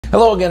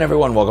Hello again,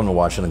 everyone. Welcome to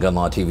Washington Gun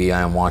Law TV. I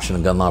am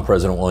Washington Gun Law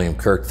President William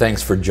Kirk.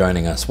 Thanks for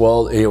joining us.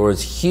 Well, it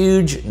was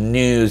huge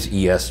news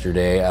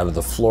yesterday out of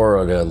the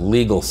Florida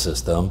legal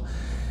system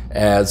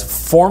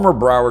as former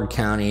Broward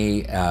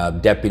County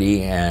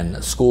deputy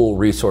and school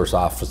resource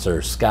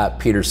officer Scot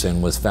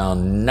Peterson was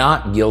found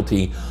not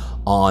guilty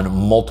on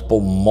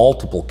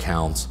multiple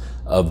counts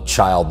of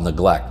child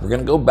neglect. We're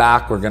going to go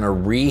back. We're going to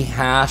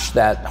rehash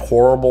that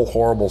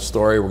horrible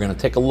story. We're going to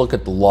take a look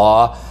at the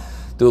law,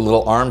 do a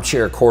little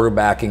armchair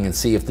quarterbacking, and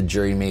see if the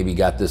jury maybe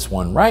got this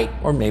one right,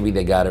 or maybe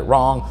they got it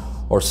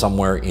wrong, or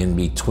somewhere in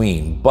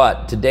between.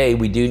 But today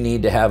we do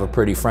need to have a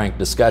pretty frank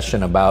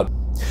discussion about,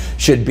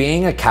 should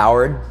being a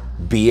coward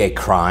be a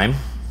crime?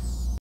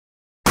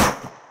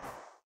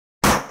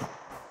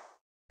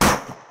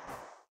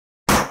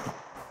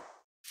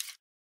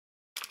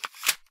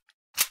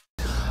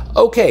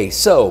 Okay,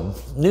 so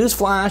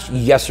newsflash,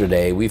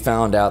 yesterday we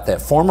found out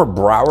that former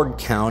Broward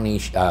County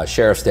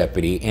Sheriff's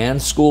Deputy and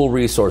School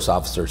Resource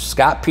Officer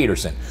Scot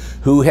Peterson,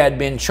 who had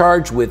been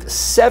charged with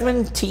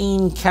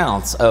 17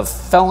 counts of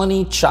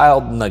felony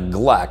child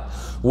neglect,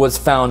 was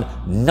found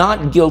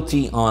not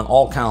guilty on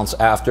all counts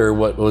after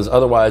what was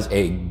otherwise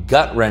a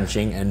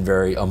gut-wrenching and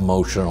very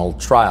emotional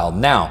trial.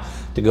 Now,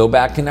 to go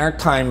back in our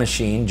time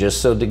machine,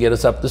 just so to get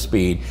us up to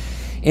speed,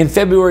 in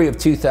February of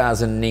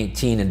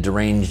 2018, a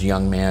deranged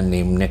young man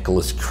named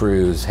Nicholas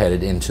Cruz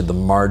headed into the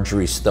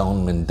Marjorie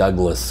Stoneman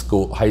Douglas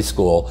High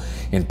School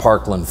in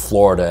Parkland,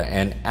 Florida,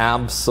 and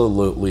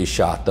absolutely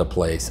shot the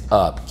place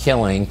up,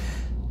 killing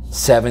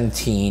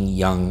 17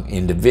 young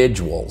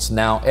individuals.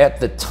 Now, at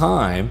the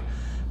time,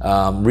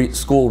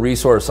 School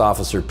Resource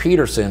Officer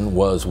Peterson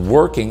was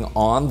working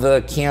on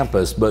the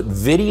campus, but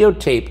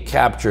videotape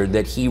captured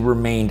that he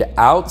remained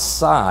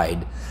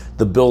outside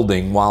the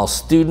building while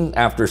student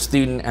after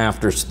student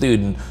after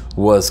student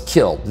was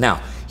killed.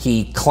 Now,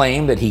 he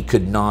claimed that he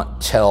could not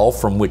tell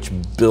from which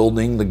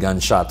building the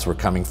gunshots were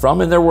coming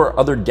from, and there were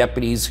other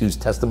deputies whose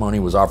testimony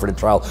was offered at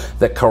trial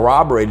that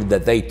corroborated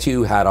that they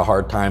too had a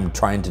hard time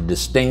trying to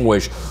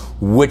distinguish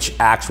which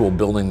actual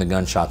building the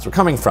gunshots were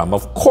coming from.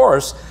 Of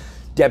course,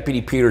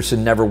 Deputy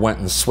Peterson never went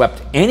and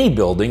swept any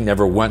building,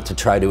 never went to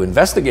try to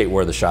investigate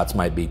where the shots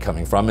might be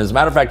coming from. As a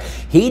matter of fact,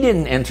 he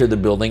didn't enter the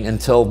building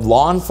until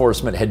law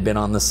enforcement had been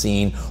on the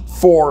scene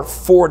for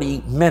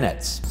 40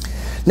 minutes.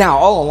 Now,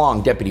 all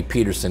along, Deputy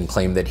Peterson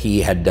claimed that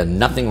he had done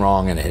nothing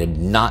wrong and had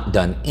not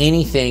done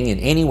anything in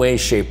any way,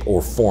 shape,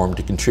 or form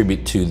to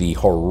contribute to the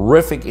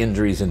horrific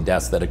injuries and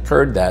deaths that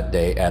occurred that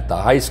day at the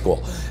high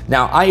school.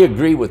 Now, I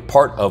agree with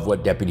part of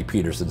what Deputy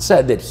Peterson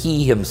said, that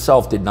he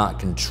himself did not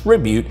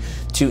contribute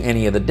to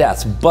any of the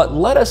deaths. But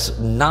let us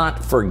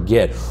not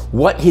forget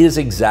what his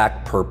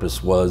exact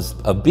purpose was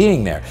of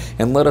being there.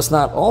 And let us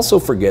not also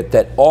forget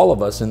that all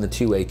of us in the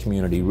 2A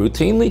community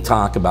routinely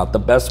talk about the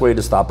best way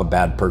to stop a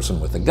bad person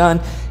with a gun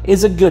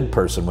is a good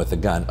person with a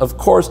gun. Of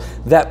course,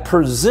 that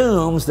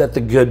presumes that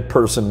the good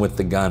person with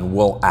the gun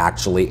will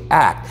actually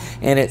act.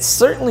 And it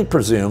certainly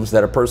presumes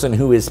that a person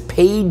who is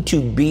paid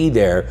to be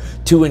there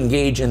to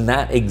engage in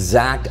that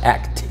exact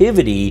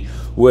activity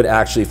would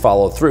actually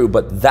follow through.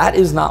 But that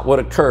is not what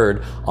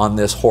occurred on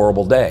this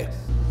horrible day.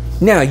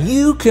 Now,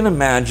 you can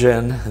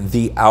imagine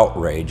the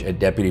outrage at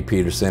Deputy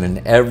Peterson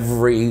and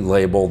every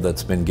label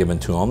that's been given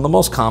to him. The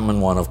most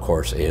common one, of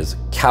course, is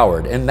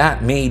coward, and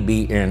that may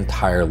be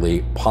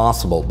entirely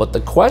possible. But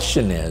the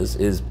question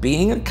is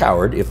being a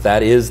coward, if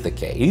that is the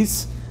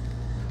case,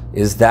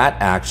 is that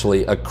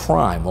actually a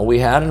crime? Well, we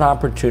had an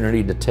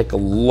opportunity to take a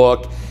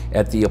look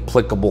at the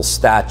applicable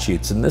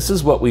statutes, and this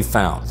is what we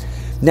found.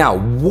 Now,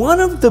 one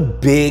of the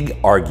big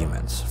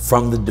arguments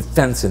from the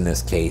defense in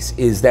this case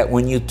is that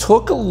when you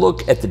took a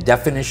look at the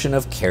definition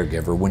of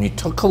caregiver, when you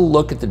took a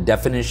look at the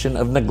definition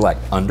of neglect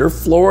under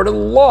Florida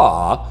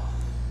law,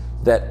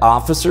 that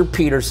Officer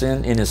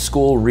Peterson in his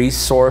school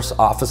resource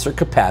officer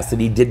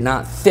capacity did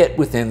not fit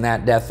within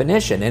that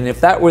definition. And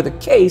if that were the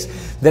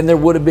case, then there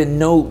would have been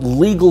no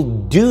legal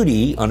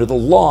duty under the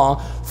law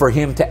for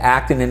him to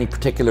act in any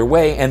particular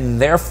way, and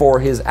therefore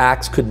his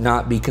acts could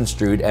not be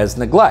construed as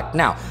neglect.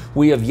 Now,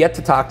 we have yet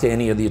to talk to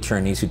any of the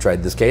attorneys who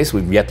tried this case.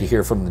 We've yet to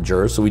hear from the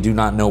jurors, so we do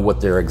not know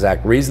what their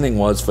exact reasoning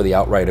was for the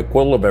outright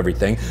acquittal of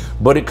everything,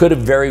 but it could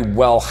have very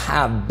well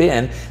have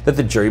been that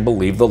the jury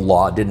believed the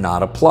law did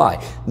not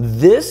apply.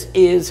 This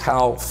is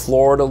how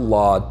Florida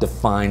law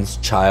defines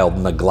child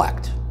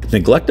neglect.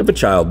 Neglect of a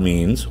child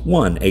means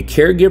 1. A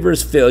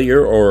caregiver's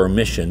failure or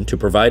omission to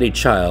provide a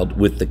child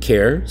with the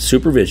care,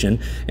 supervision,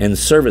 and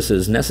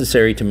services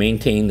necessary to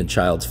maintain the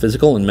child's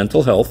physical and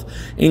mental health,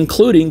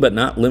 including but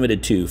not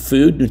limited to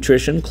food,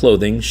 nutrition,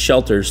 clothing,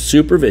 shelter,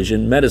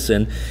 supervision,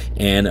 medicine,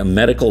 and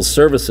medical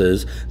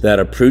services that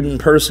a prudent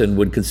person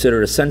would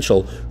consider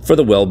essential for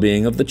the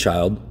well-being of the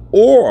child,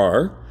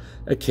 or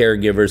a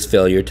caregiver's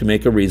failure to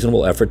make a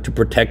reasonable effort to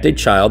protect a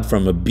child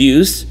from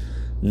abuse,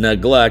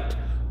 neglect,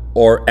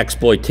 or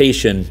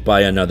exploitation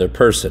by another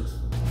person.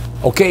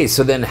 Okay,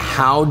 so then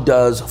how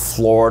does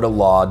Florida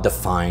law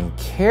define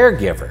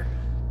caregiver?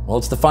 Well,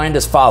 it's defined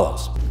as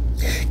follows.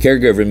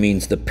 Caregiver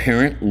means the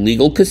parent,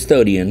 legal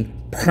custodian,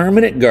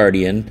 permanent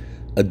guardian,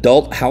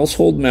 adult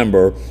household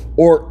member,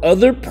 or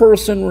other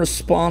person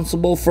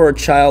responsible for a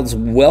child's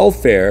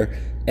welfare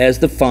as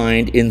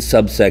defined in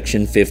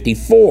subsection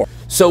 54.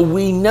 So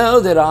we know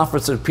that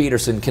Officer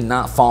Peterson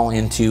cannot fall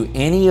into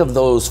any of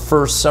those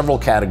first several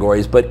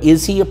categories, but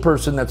is he a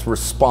person that's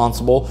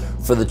responsible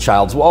for the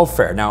child's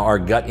welfare? Now, our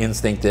gut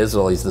instinct is,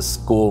 well, he's the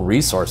school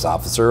resource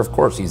officer. Of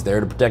course, he's there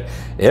to protect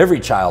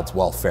every child's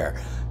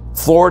welfare.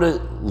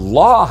 Florida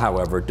law,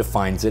 however,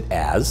 defines it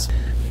as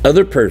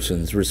other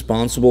persons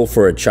responsible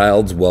for a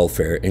child's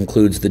welfare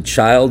includes the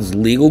child's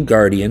legal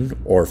guardian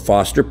or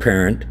foster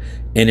parent,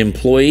 an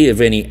employee of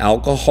any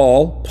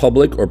alcohol,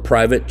 public or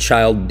private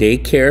child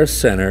daycare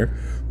center,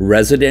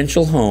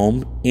 residential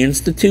home,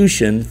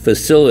 institution,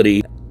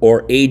 facility,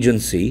 or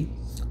agency,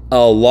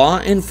 a law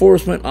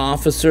enforcement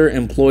officer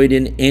employed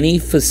in any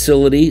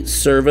facility,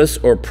 service,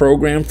 or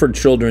program for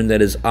children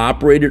that is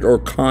operated or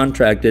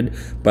contracted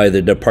by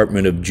the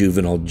Department of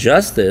Juvenile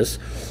Justice,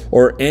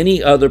 or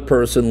any other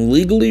person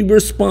legally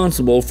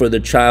responsible for the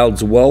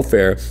child's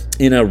welfare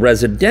in a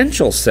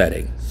residential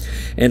setting,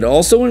 and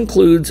also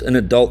includes an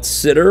adult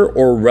sitter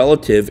or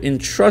relative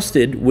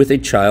entrusted with a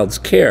child's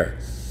care.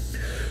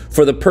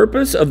 For the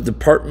purpose of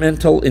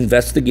departmental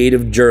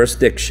investigative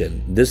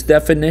jurisdiction, this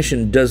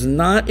definition does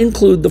not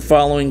include the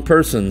following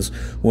persons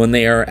when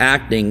they are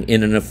acting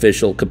in an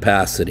official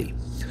capacity: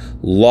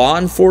 law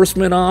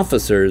enforcement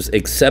officers,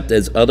 except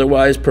as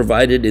otherwise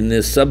provided in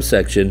this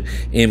subsection,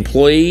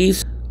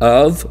 employees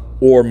of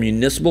or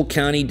municipal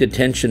county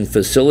detention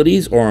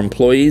facilities, or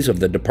employees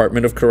of the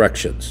Department of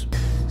Corrections.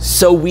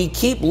 So we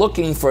keep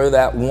looking for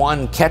that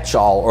one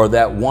catch-all or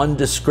that one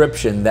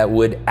description that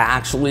would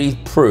actually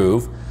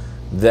prove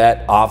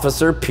that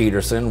Officer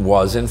Peterson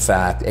was in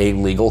fact a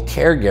legal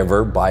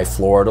caregiver by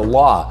Florida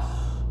law.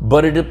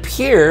 But it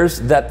appears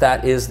that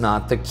that is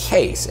not the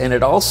case. And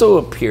it also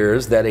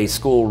appears that a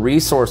school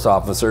resource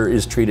officer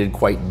is treated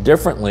quite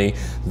differently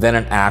than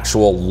an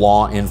actual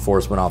law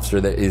enforcement officer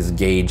that is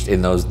engaged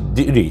in those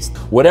duties.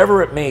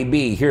 Whatever it may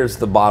be, here's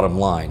the bottom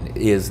line,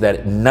 is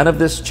that none of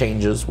this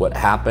changes what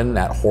happened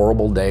that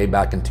horrible day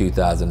back in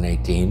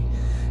 2018.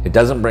 It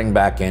doesn't bring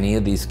back any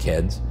of these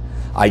kids.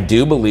 I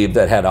do believe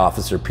that had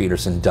Officer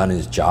Peterson done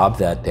his job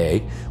that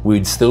day,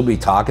 we'd still be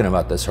talking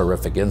about this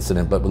horrific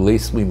incident, but at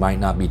least we might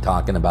not be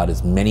talking about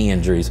as many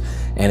injuries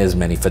and as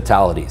many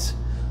fatalities.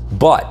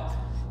 But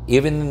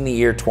even in the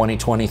year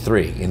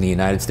 2023 in the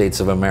United States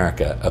of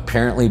America,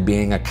 apparently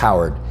being a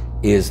coward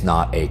is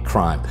not a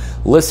crime.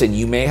 Listen,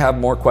 you may have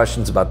more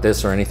questions about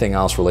this or anything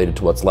else related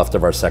to what's left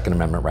of our Second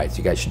Amendment rights.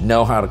 You guys should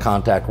know how to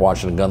contact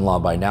Washington Gun Law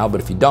by now, but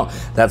if you don't,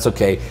 that's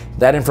okay.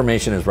 That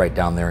information is right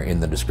down there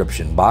in the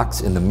description box.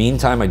 In the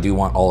meantime, I do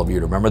want all of you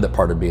to remember that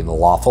part of being the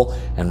lawful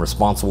and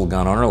responsible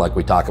gun owner, like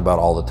we talk about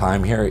all the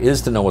time here,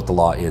 is to know what the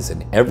law is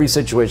in every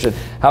situation,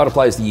 how it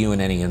applies to you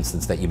in any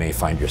instance that you may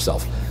find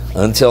yourself.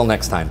 Until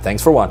next time,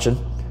 thanks for watching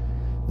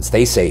and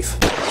stay safe.